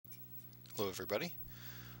Hello everybody.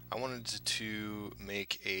 I wanted to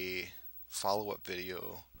make a follow-up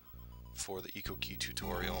video for the EcoKey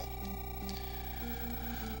tutorial.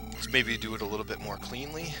 Let's maybe do it a little bit more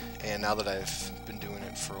cleanly, and now that I've been doing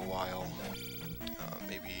it for a while,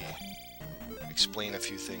 maybe explain a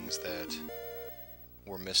few things that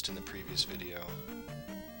were missed in the previous video.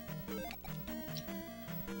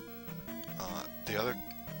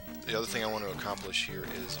 The other thing I want to accomplish here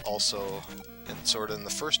is also, and sort of in the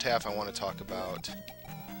first half, I want to talk about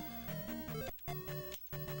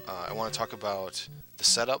the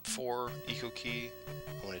setup for EcoKey.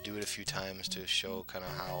 I want to do it a few times to show kind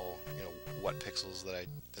of how, what pixels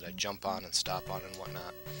that I jump on and stop on and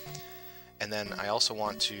whatnot. And then I also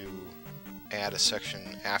want to add a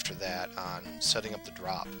section after that on setting up the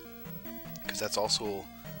drop, because that's also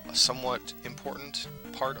a somewhat important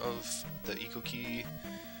part of the EcoKey,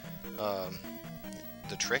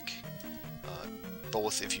 the trick.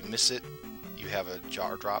 Both if you miss it, you have a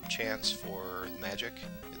jar drop chance for magic.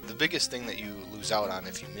 The biggest thing that you lose out on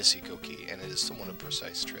if you miss EcoKey, and it is somewhat a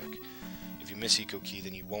precise trick, if you miss EcoKey,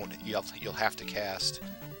 then you'll have to cast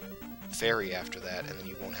Fairy after that, and then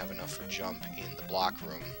you won't have enough for jump in the block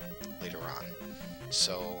room later on.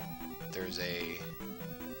 So there's a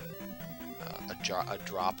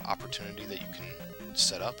drop opportunity that you can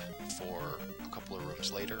set up for a couple of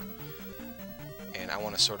rooms later, and I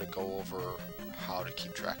want to sort of go over how to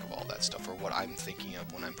keep track of all that stuff, or what I'm thinking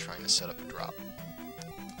of when I'm trying to set up a drop.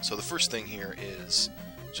 So the first thing here is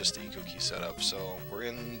just the EcoKey setup. So we're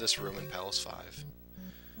in this room in Palace 5,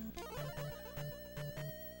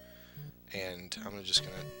 and I'm gonna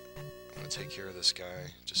take care of this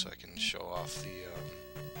guy just so I can show off the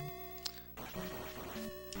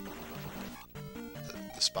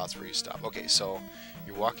spots where you stop. Okay, so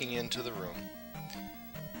you're walking into the room,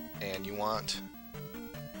 and you want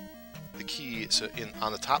the key. So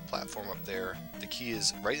on the top platform up there, the key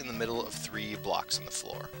is right in the middle of 3 blocks on the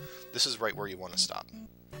floor. This is right where you want to stop,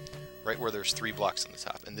 right where there's 3 blocks on the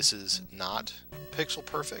top. And this is not pixel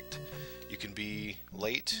perfect. You can be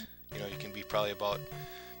late. You can be probably about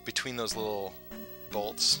between those little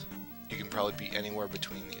bolts. You can probably be anywhere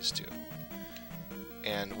between these two.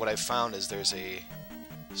 And what I've found is there's a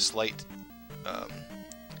slight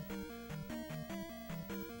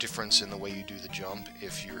difference in the way you do the jump.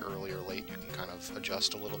 If you're early or late, you can kind of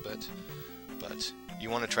adjust a little bit, but you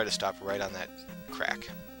want to try to stop right on that crack.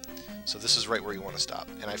 So this is right where you want to stop.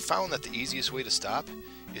 And I found that the easiest way to stop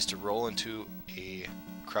is to roll into a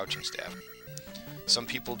crouching stab. Some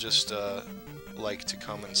people just like to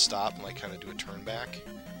come and stop and kind of do a turn back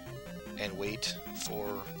and wait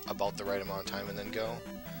for about the right amount of time and then go.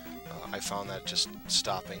 I found that just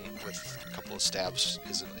stopping with a couple of stabs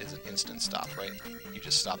is an instant stop, right? You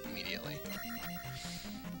just stop immediately.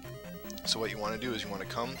 So what you want to do is you want to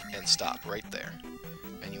come and stop right there.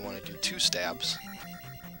 And you want to do 2 stabs.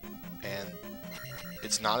 And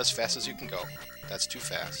it's not as fast as you can go. That's too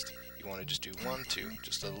fast. You want to just do 1, 2,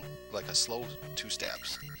 just like a slow 2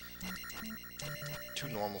 stabs. 2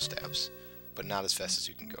 normal stabs, but not as fast as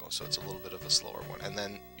you can go, so it's a little bit of a slower one. And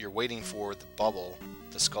then you're waiting for the bubble,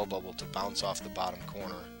 the skull bubble, to bounce off the bottom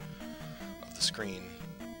corner of the screen,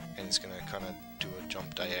 and it's going to kind of do a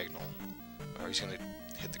jump diagonal. Or he's going to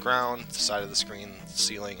hit the ground, the side of the screen, the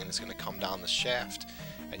ceiling, and it's going to come down the shaft,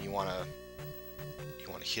 and you want to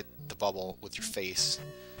hit the bubble with your face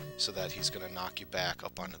so that he's going to knock you back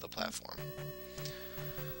up onto the platform.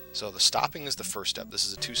 So the stopping is the first step. This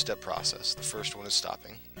is a 2-step process. The first one is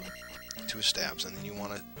stopping, 2 stabs, and then you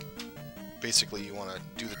want to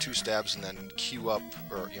do the 2 stabs and then queue up,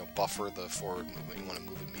 or buffer the forward movement. You want to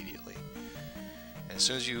move immediately. And as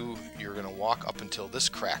soon as you're going to walk up until this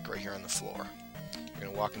crack right here on the floor. You're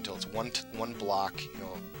going to walk until it's one block,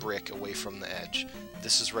 brick away from the edge.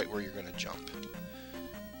 This is right where you're going to jump.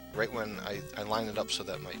 Right when I line it up so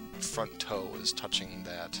that my front toe is touching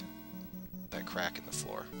that crack in the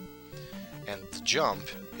floor. And the jump,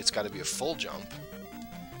 it's got to be a full jump.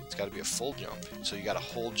 It's got to be a full jump. So you got to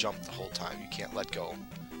hold jump the whole time. You can't let go.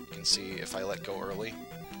 You can see if I let go early,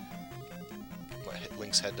 my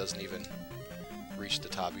Link's head doesn't even reach the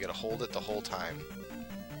top. You got to hold it the whole time,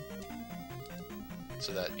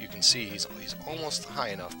 so that you can see he's almost high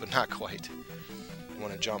enough, but not quite. You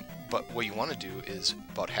want to jump, but what you want to do is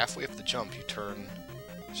about halfway up the jump, you turn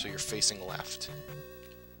so you're facing left.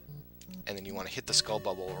 And then you want to hit the skull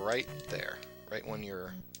bubble right there, right when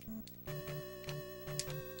you're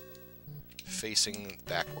facing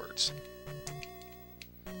backwards.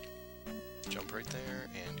 Jump right there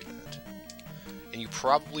and do that. And you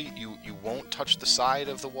probably, you won't touch the side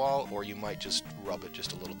of the wall, or you might just rub it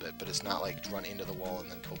just a little bit, but it's not like run into the wall and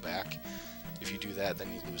then go back. If you do that,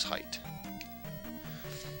 then you lose height.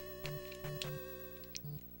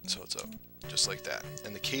 builds up just like that.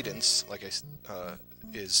 And the cadence, like it's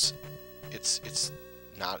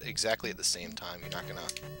not exactly at the same time. You're not gonna.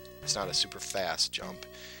 It's not a super fast jump.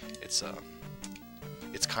 It's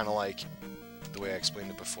kind of like the way I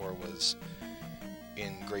explained it before was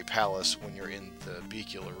in Great Palace when you're in the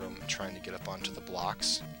Beacular room and trying to get up onto the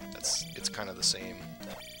blocks. It's kind of the same.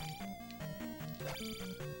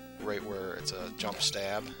 Right where it's a jump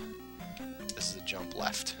stab, this is a jump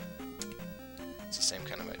left. It's the same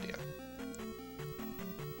kind of idea.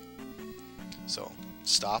 So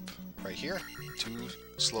stop right here. Two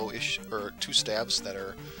slow-ish, or two stabs that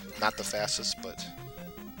are not the fastest, but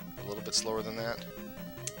a little bit slower than that.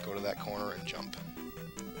 Go to that corner and jump.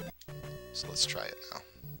 So let's try it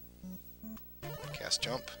now. Cast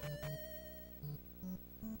jump.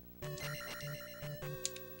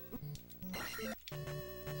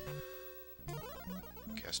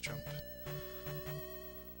 Cast jump.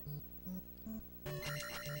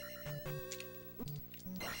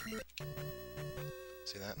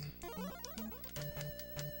 See that?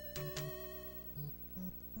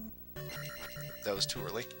 That was too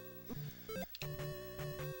early.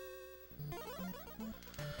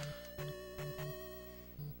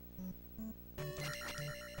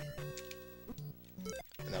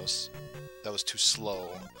 And that was too slow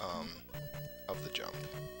of the jump.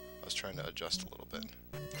 I was trying to adjust a little bit.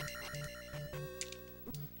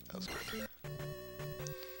 That was good.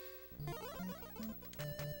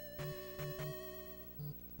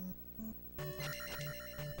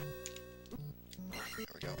 There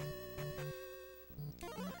we go.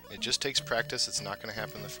 It just takes practice. It's not going to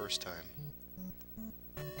happen the first time.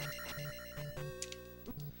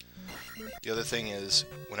 The other thing is,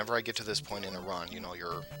 whenever I get to this point in a run, you know,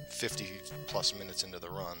 you're 50 plus minutes into the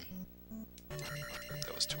run.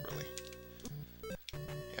 That was too early.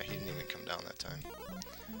 Yeah, he didn't even come down that time.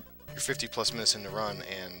 You're 50 plus minutes into the run,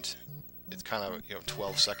 and it's kind of, you know,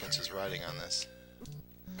 12 seconds is riding on this.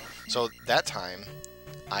 So that time,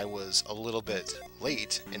 I was a little bit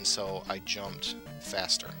late, and so I jumped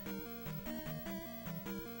faster.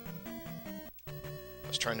 I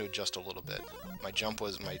was trying to adjust a little bit. My jump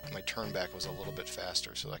was, my turn back was a little bit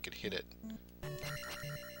faster, so I could hit it.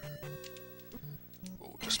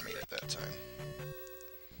 Ooh, just made it that time.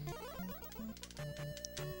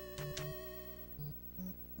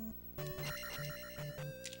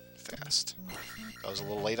 Fast. I was a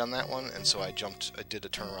little late on that one, and so I did a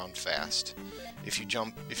turnaround fast. If you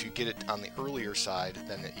get it on the earlier side,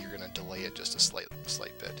 then you're going to delay it just a slight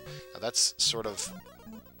bit. Now that's sort of,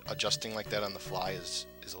 adjusting like that on the fly is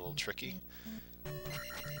a little tricky.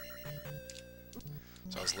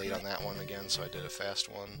 So I was late on that one again, so I did a fast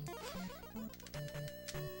one. I don't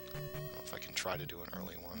know if I can try to do an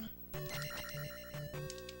early one.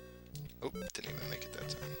 Oh, didn't even make it that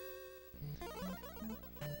time.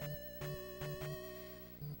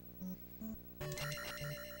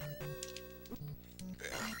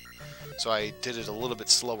 Yeah. So I did it a little bit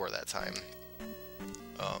slower that time.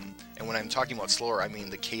 And when I'm talking about slower, I mean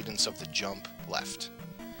the cadence of the jump left.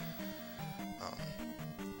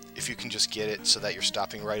 If you can just get it so that you're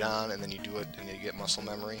stopping right on and then you do it and you get muscle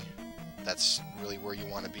memory, that's really where you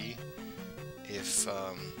want to be. If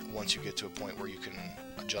once you get to a point where you can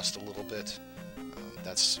adjust a little bit,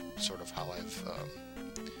 that's sort of how I've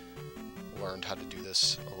learned how to do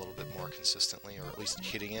this a little bit more consistently, or at least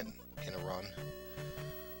hitting it in a run.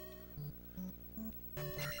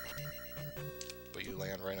 But you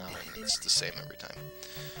land right on it and it's the same every time.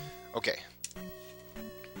 Okay.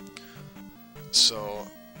 So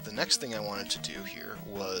the next thing I wanted to do here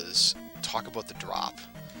was talk about the drop.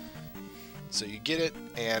 So you get it,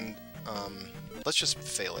 and let's just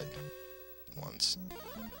fail it once.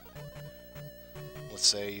 Let's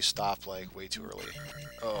say you stop like way too early.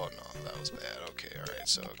 Oh no, that was bad. Okay, alright,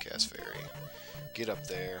 so cast fairy. Get up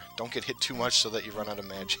there. Don't get hit too much so that you run out of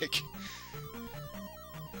magic.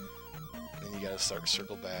 Then you gotta start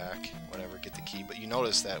circle back, whatever, get the key. But you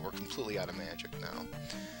notice that we're completely out of magic now.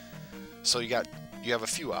 So you have a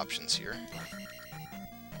few options here.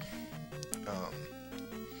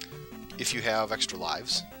 If you have extra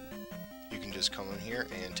lives, you can just come in here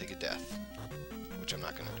and take a death, which I'm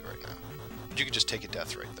not going to do right now. But you can just take a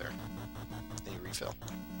death right there, and you refill.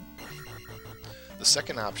 The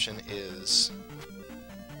second option is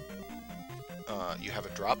you have a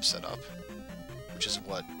drop set up, which is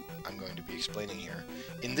what I'm going to be explaining here.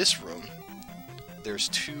 In this room, there's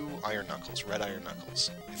two iron knuckles, red iron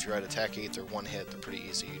knuckles. If you're at attack 8, they're one hit, they're pretty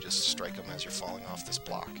easy. You just strike them as you're falling off this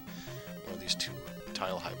block, one of these two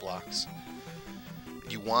tile-high blocks.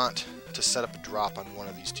 You want to set up a drop on one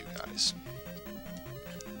of these two guys.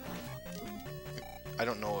 I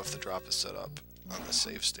don't know if the drop is set up. on the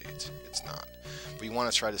save state. It's not. But you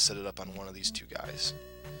want to try to set it up on one of these two guys.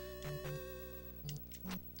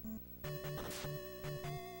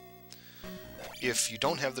 If you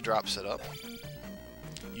don't have the drop set up,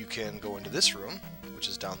 you can go into this room, which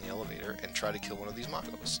is down the elevator, and try to kill one of these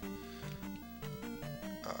Mongos.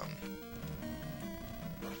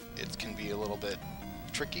 It can be a little bit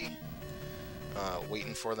tricky,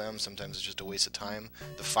 waiting for them. Sometimes it's just a waste of time.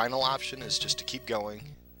 The final option is just to keep going,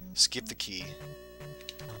 skip the key,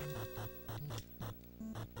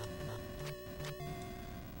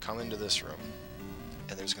 come into this room,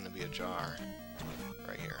 and there's going to be a jar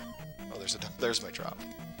right here. Oh, there's my drop.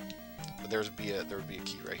 But there would be a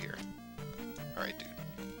key right here. All right, dude.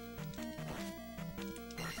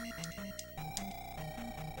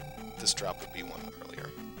 This drop would be one earlier.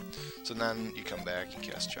 So then you come back, you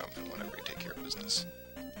cast jump, and whatever, you take care of business.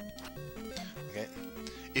 Okay.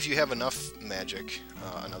 If you have enough magic,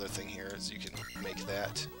 another thing here is you can make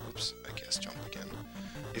that. Oops, I cast jump again.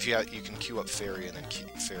 If you can queue up fairy and then keep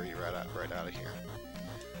fairy right out of here.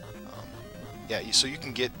 Yeah, so you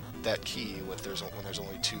can get that key when there's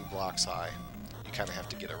only 2 blocks high. You kind of have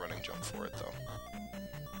to get a running jump for it, though.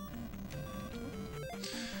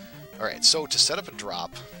 Alright, so to set up a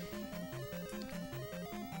drop,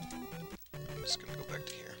 I'm just going to go back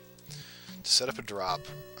to here. To set up a drop,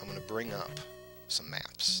 I'm going to bring up some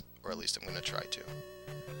maps, or at least I'm going to try to.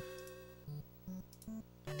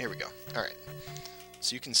 Here we go. Alright,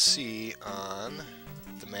 so you can see on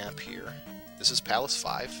the map here, this is Palace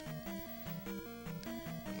 5.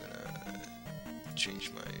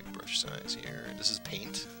 Change my brush size here. This is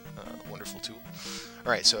paint, wonderful tool.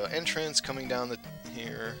 Alright, so entrance coming down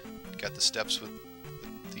here, got the steps with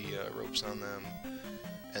the ropes on them,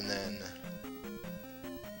 and then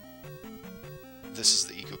this is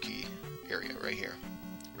the eco key area right here,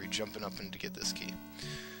 where you're jumping up in to get this key.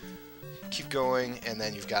 Keep going, and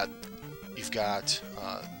then you've got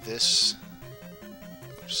this.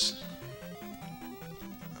 Oops.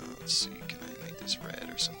 Let's see, can I make this red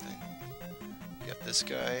or something? You got this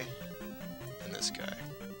guy and this guy.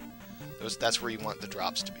 That's where you want the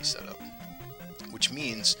drops to be set up. Which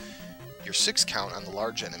means your 6 count on the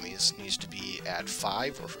large enemies needs to be at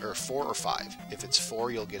 5 or 4 or 5. If it's 4,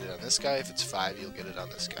 you'll get it on this guy. If it's 5, you'll get it on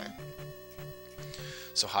this guy.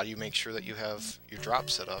 So how do you make sure that you have your drop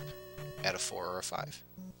set up at a 4 or a 5?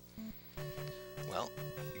 Well,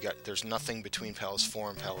 there's nothing between Palace 4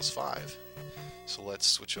 and Palace 5. So let's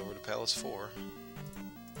switch over to Palace 4.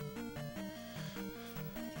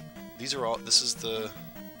 These are all. This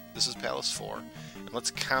is Palace 4, and let's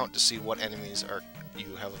count to see what enemies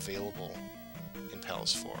you have available in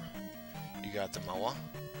Palace 4. You got the Moa.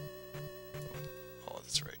 Oh,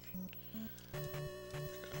 that's right.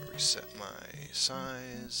 I'm gonna reset my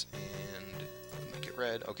size and make it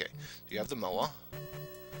red. Okay, you have the Moa.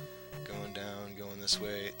 Going down, going this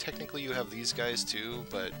way. Technically, you have these guys too,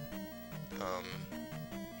 but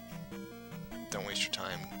don't waste your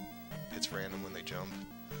time. It's random when they jump.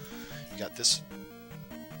 You got this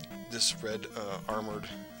red armored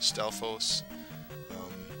Stalfos.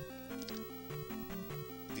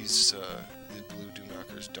 These blue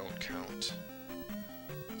do-knockers don't count.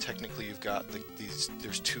 Technically, you've got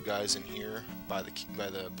there's 2 guys in here by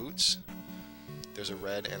the boots. There's a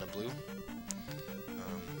red and a blue.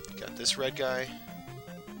 You got this red guy.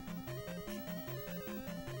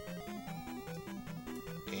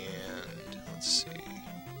 And let's see.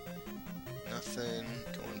 Nothing.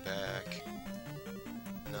 Going back.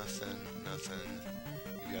 Nothing.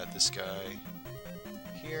 You got this guy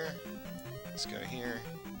here. This guy here.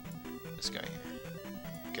 This guy here.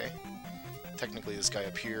 Okay. Technically, this guy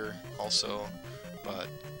up here also, but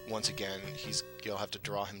once again, you'll have to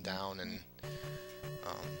draw him down, and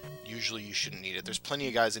usually you shouldn't need it. There's plenty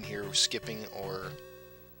of guys in here who skipping, or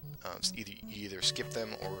you either skip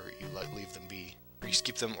them or you leave them be, or you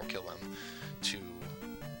skip them or kill them to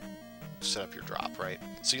set up your drop, right?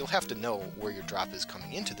 So you'll have to know where your drop is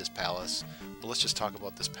coming into this palace, but let's just talk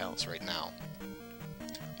about this palace right now.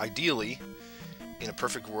 Ideally, in a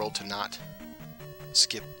perfect world, to not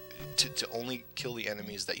skip, to only kill the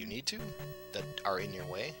enemies that you need to, that are in your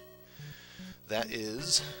way. That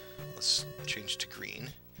is, let's change to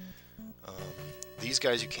green. These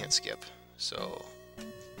guys you can't skip, so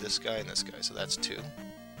this guy and this guy, so that's 2.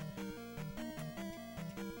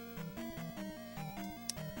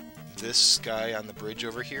 This guy on the bridge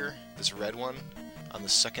over here, this red one, on the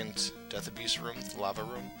second Death Abuse room, the lava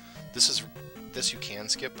room, this you can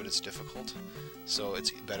skip, but it's difficult, so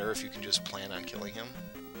it's better if you can just plan on killing him.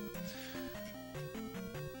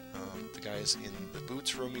 The guys in the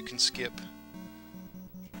boots room you can skip.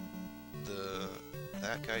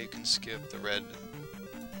 that guy you can skip, the red,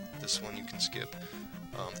 this one you can skip.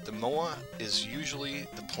 The MOA is usually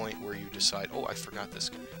the point where you decide, oh, I forgot this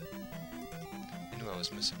guy. I knew I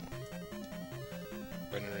was missing one.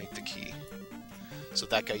 Right underneath the key. So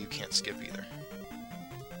that guy you can't skip either.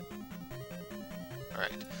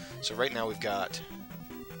 Alright, so right now we've got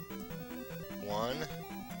 1,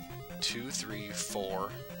 2, 3, 4,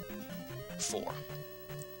 4.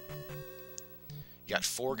 You got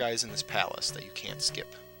 4 guys in this palace that you can't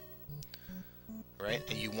skip. Right?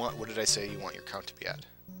 And you want, what did I say you want your count to be at?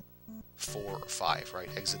 4 or 5, right?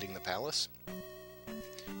 Exiting the palace.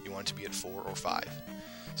 You want it to be at 4 or 5.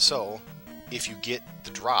 So, if you get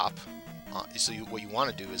the drop, what you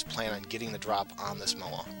want to do is plan on getting the drop on this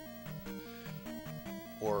MOA.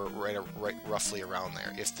 Or right roughly around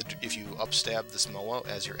there. If you upstab this MOA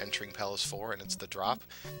as you're entering Palace 4 and it's the drop,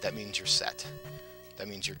 that means you're set. That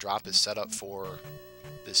means your drop is set up for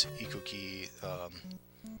this Ikuki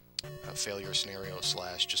failure scenario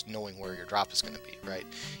 / just knowing where your drop is going to be, right?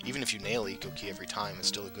 Even if you nail Ikuki every time, it's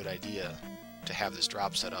still a good idea to have this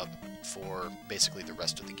drop set up for basically the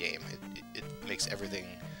rest of the game. It makes everything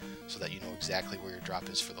so that you know exactly where your drop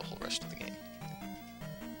is for the whole rest of the game.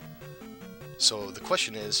 So the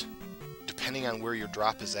question is, depending on where your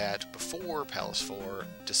drop is at before Palace 4,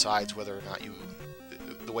 decides whether or not you...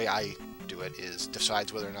 The way I do it is,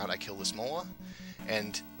 decides whether or not I kill this MOA,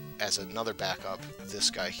 and as another backup,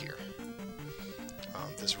 this guy here.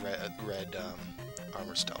 This red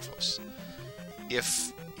Armored Stalfos.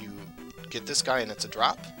 If you get this guy and it's a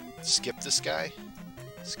drop, skip this guy,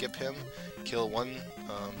 skip him, kill one,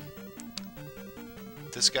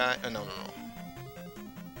 this guy, no.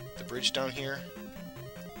 The bridge down here,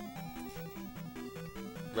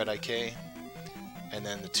 red IK, and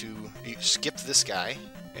then the 2, you skip this guy,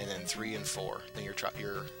 and then 3 and 4, then your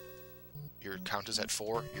count is at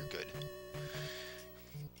 4, you're good.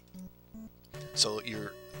 So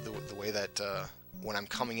the way that when I'm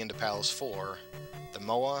coming into Palace 4, the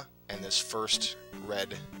MOA and this first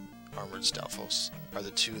red Armored Stalfos are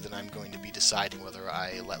the 2 that I'm going to be deciding whether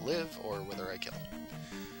I let live or whether I kill.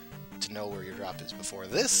 To know where your drop is before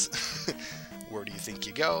this, where do you think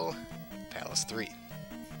you go? Palace 3.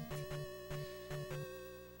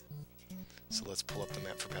 So let's pull up the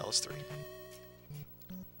map for Palace 3.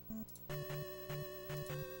 There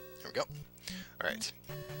we go. Alright.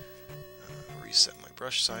 Reset my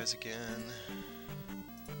brush size again.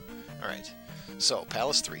 Alright. So,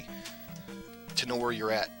 Palace 3. To know where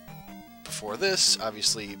you're at before this,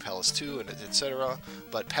 obviously Palace 2 and etc.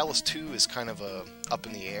 But Palace 2 is kind of up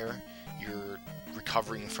in the air. You're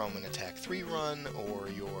recovering from an Attack 3 run, or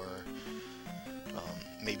you're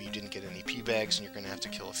maybe you didn't get any P-bags and you're going to have to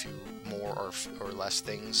kill a few more or less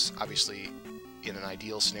things. Obviously, in an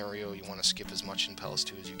ideal scenario, you want to skip as much in Palace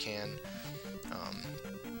 2 as you can.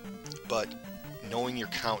 But knowing your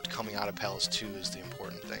count coming out of Palace 2 is the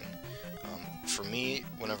important thing. For me,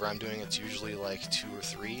 whenever I'm doing it, it's usually like 2 or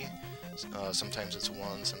 3. Sometimes it's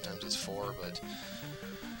 1, sometimes it's 4, but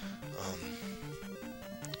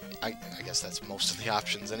I guess that's most of the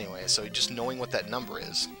options anyway. So just knowing what that number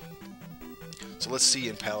is. So let's see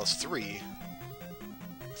in Palace 3.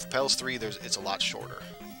 For Palace 3, it's a lot shorter.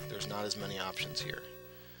 There's not as many options here.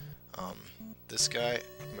 This guy,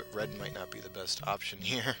 red might not be the best option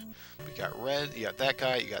here. We got red, you got that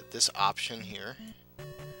guy, you got this option here.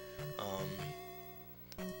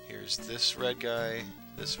 Here's this red guy,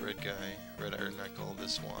 red iron knuckle,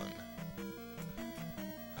 this one.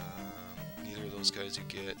 Neither of those guys you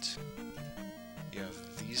get. You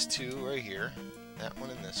have these 2 right here, that one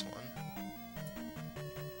and this one.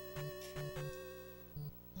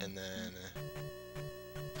 And then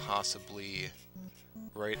possibly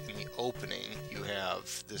right in the opening you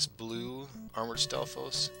have this blue Armored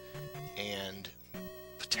Stalfos and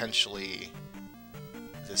potentially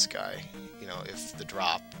this guy, you know, if the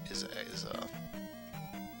drop is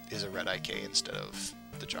a red IK instead of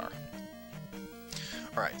the jar.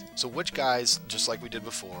 Alright, so which guys, just like we did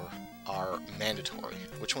before, are mandatory?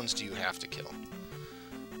 Which ones do you have to kill?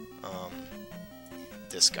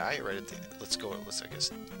 This guy, right at the, go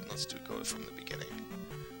from the beginning.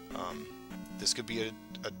 This could be a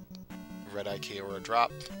red IK or a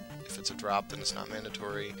drop. If it's a drop, then it's not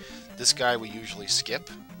mandatory. This guy we usually skip.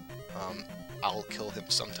 I'll kill him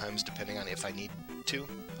sometimes depending on if I need to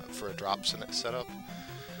for a drop setup.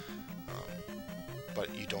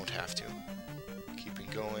 But you don't have to. Keeping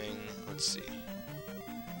going, let's see.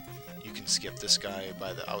 You can skip this guy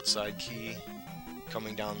by the outside key,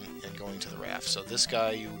 coming down and going to the raft. So this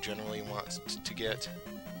guy you generally want to get.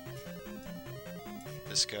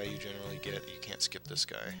 This guy you generally get. You can't skip this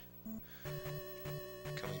guy.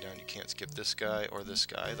 Coming down, you can't skip this guy or this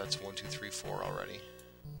guy. That's 1, 2, 3, 4 already.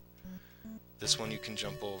 This one you can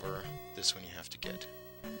jump over. This one you have to get.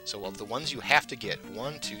 So of the ones you have to get,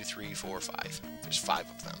 1, 2, 3, 4, 5. There's 5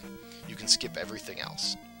 of them. You can skip everything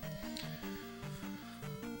else.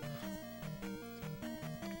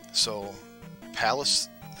 So Palace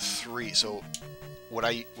 3. So what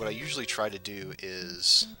I usually try to do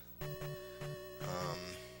is,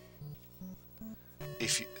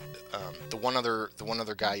 if you, the one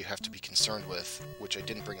other guy you have to be concerned with, which I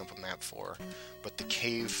didn't bring up a map for, but the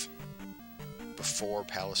cave before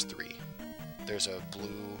Palace 3. There's a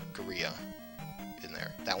blue Gorilla in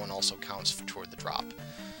there. That one also counts toward the drop.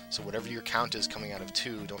 So whatever your count is coming out of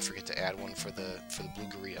 2, don't forget to add one for the blue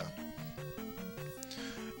Gorilla.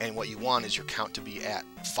 And what you want is your count to be at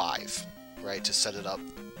 5, right? To set it up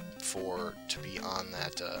to be on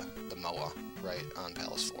that the MOA, right, on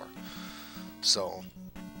Palace 4. So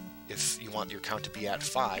if you want your count to be at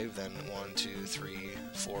 5, then 1, 2, 3,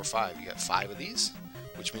 4, 5. You got 5 of these,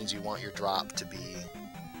 which means you want your drop to be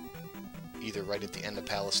either right at the end of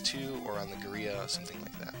Palace 2 or on the Gorilla, something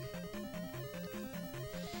like that.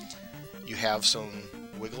 You have some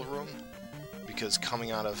wiggle room, because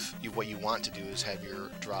coming out of what you want to do is have your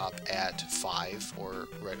drop at 5 or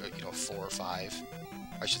 4 or 5.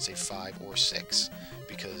 I should say 5 or 6,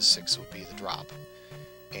 because 6 would be the drop.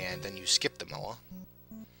 And then you skip the MOA.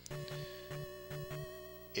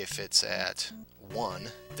 If it's at 1,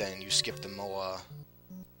 then you skip the MOA.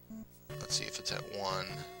 Let's see if it's at 1.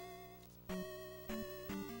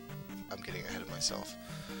 I'm getting ahead of myself.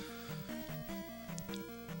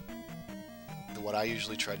 What I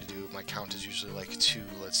usually try to do, my count is usually like 2,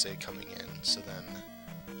 let's say, coming in. So then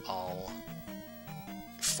I'll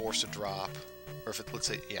force a drop, or if it, let's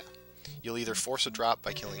say, yeah, you'll either force a drop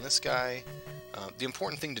by killing this guy. The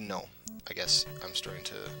important thing to know, I guess I'm starting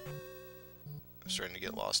to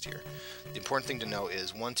get lost here. The important thing to know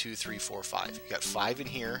is 1, 2, 3, 4, 5. You got 5 in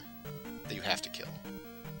here that you have to kill.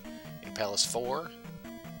 In Palace 4,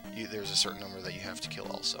 there's a certain number that you have to kill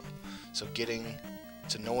also. So getting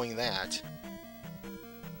to knowing that,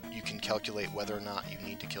 you can calculate whether or not you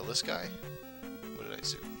need to kill this guy. What did I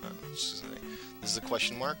do? This is a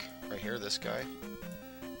question mark right here. This guy.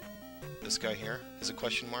 This guy here is a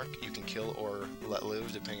question mark. You can kill or let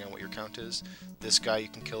live depending on what your count is. This guy you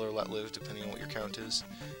can kill or let live depending on what your count is.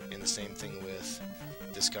 And the same thing with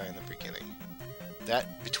this guy in the beginning.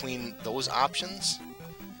 That between those options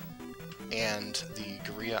and the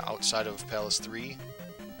Gorilla outside of Palace 3,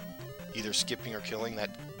 either skipping or killing,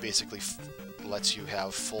 that basically lets you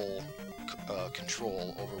have full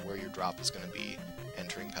control over where your drop is going to be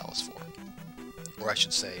entering Palace 4. Or I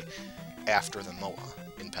should say, after the MOA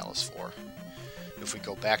in Palace 4. If we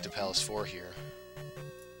go back to Palace 4 here,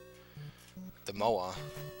 the MOA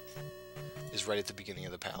is right at the beginning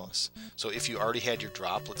of the palace. So if you already had your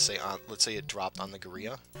drop, let's say it dropped on the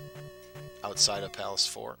Gorilla outside of Palace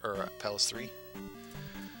 4 or Palace 3,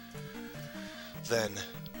 then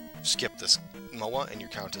skip this MOA and your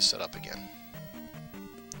count is set up again.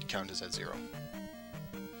 Your count is at 0.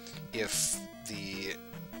 If the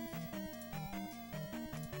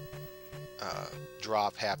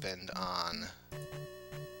drop happened on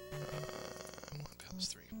Palace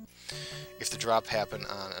 3. If the drop happened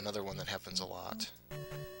on another one that happens a lot,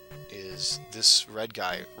 is this red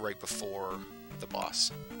guy right before the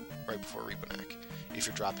boss, right before Rebanak. If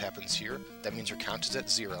your drop happens here, that means your count is at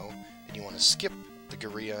 0, and you want to skip the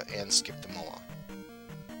Gorilla and skip the MOA.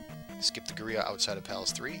 Skip the Gorilla outside of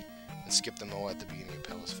Palace 3, and skip the MOA at the beginning of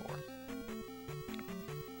Palace 4.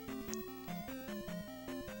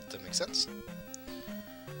 Does that make sense?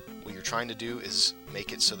 What you're trying to do is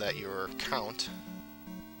make it so that your count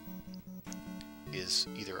is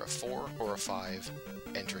either a 4 or a 5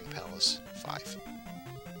 entering Palace 5.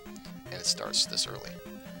 And it starts this early.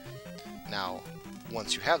 Now,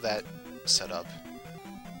 once you have that set up,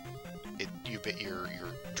 your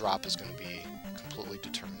drop is going to be completely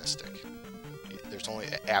deterministic. There's only,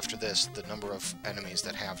 after this, the number of enemies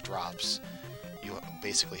that have drops, you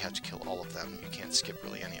basically have to kill all of them. You can't skip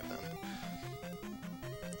really any of them.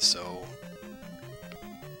 So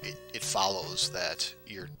it follows that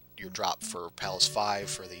your drop for Palace 5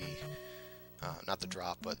 for the not the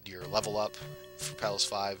drop, but your level up for Palace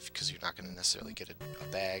 5, because you're not going to necessarily get a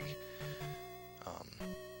bag,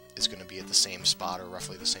 is going to be at the same spot or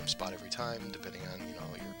roughly the same spot every time, depending on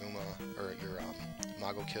your Uma or your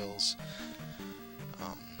Mago kills.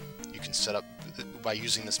 You can set up, by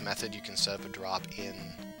using this method, you can set up a drop in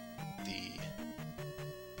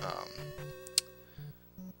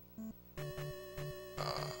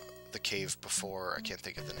the cave before, I can't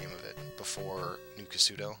think of the name of it, before New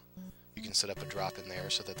Kasuto. You You can set up a drop in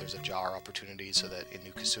there so that there's a jar opportunity, so that in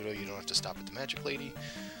New Kasuto you don't have to stop at the Magic Lady.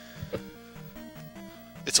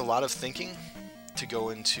 It's a lot of thinking to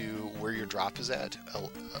go into where your drop is at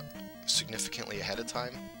significantly ahead of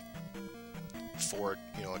time for,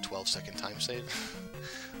 you know, a 12-second time save.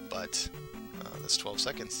 But that's 12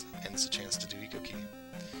 seconds, and it's a chance to do Eco Key.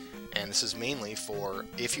 And this is mainly for,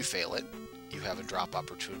 if you fail it, you have a drop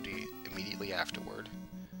opportunity immediately afterward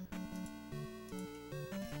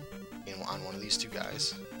on one of these two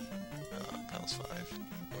guys. That was 5.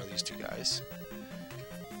 One of these two guys.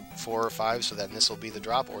 4 or 5, so then this will be the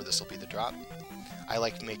drop, or this will be the drop. I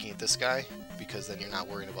like making it this guy, because then you're not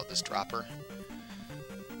worrying about this dropper.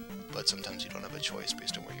 But sometimes you don't have a choice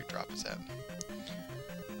based on where your drop is at.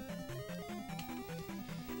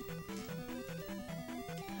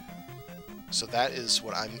 So that is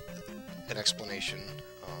what an explanation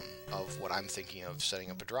of what I'm thinking of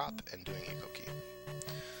setting up a drop and doing Eco Key.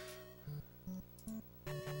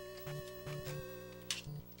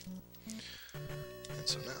 And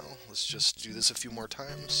so now, let's just do this a few more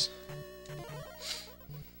times.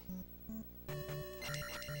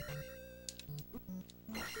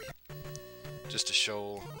 Just to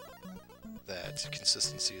show that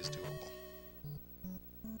consistency is doable.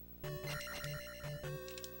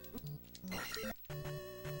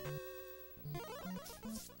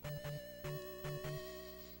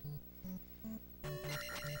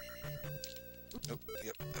 Oh,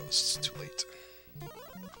 yep, that was too late.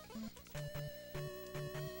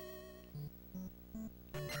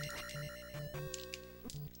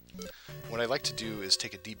 What I like to do is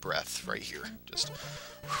take a deep breath right here. Just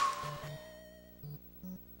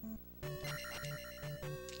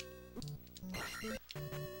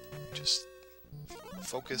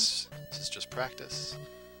focus. This is just practice.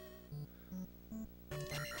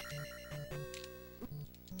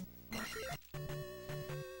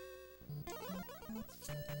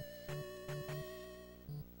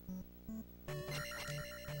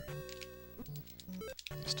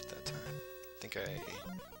 Just at that time. I think I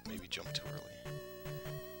maybe jumped too early.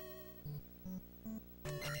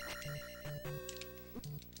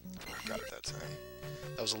 Got it that time.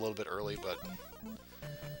 That was a little bit early, but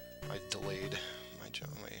I delayed my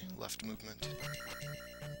left movement.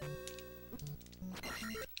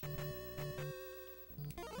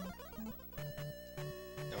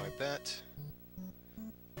 Now I bet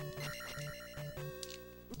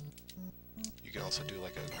you can also do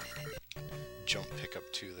like a jump pickup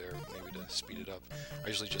too there, maybe to speed it up. I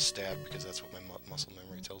usually just stab because that's what my muscle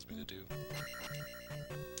memory tells me to do.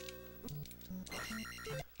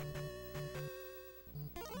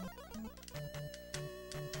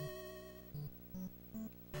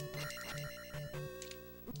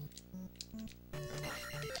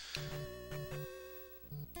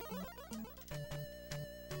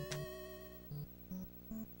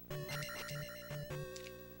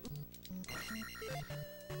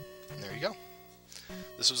 There you go.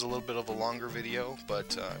 This was a little bit of a longer video,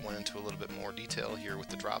 but I went into a little bit more detail here with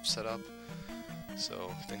the drop setup.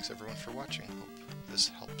 So thanks everyone for watching. Hope this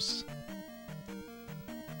helps.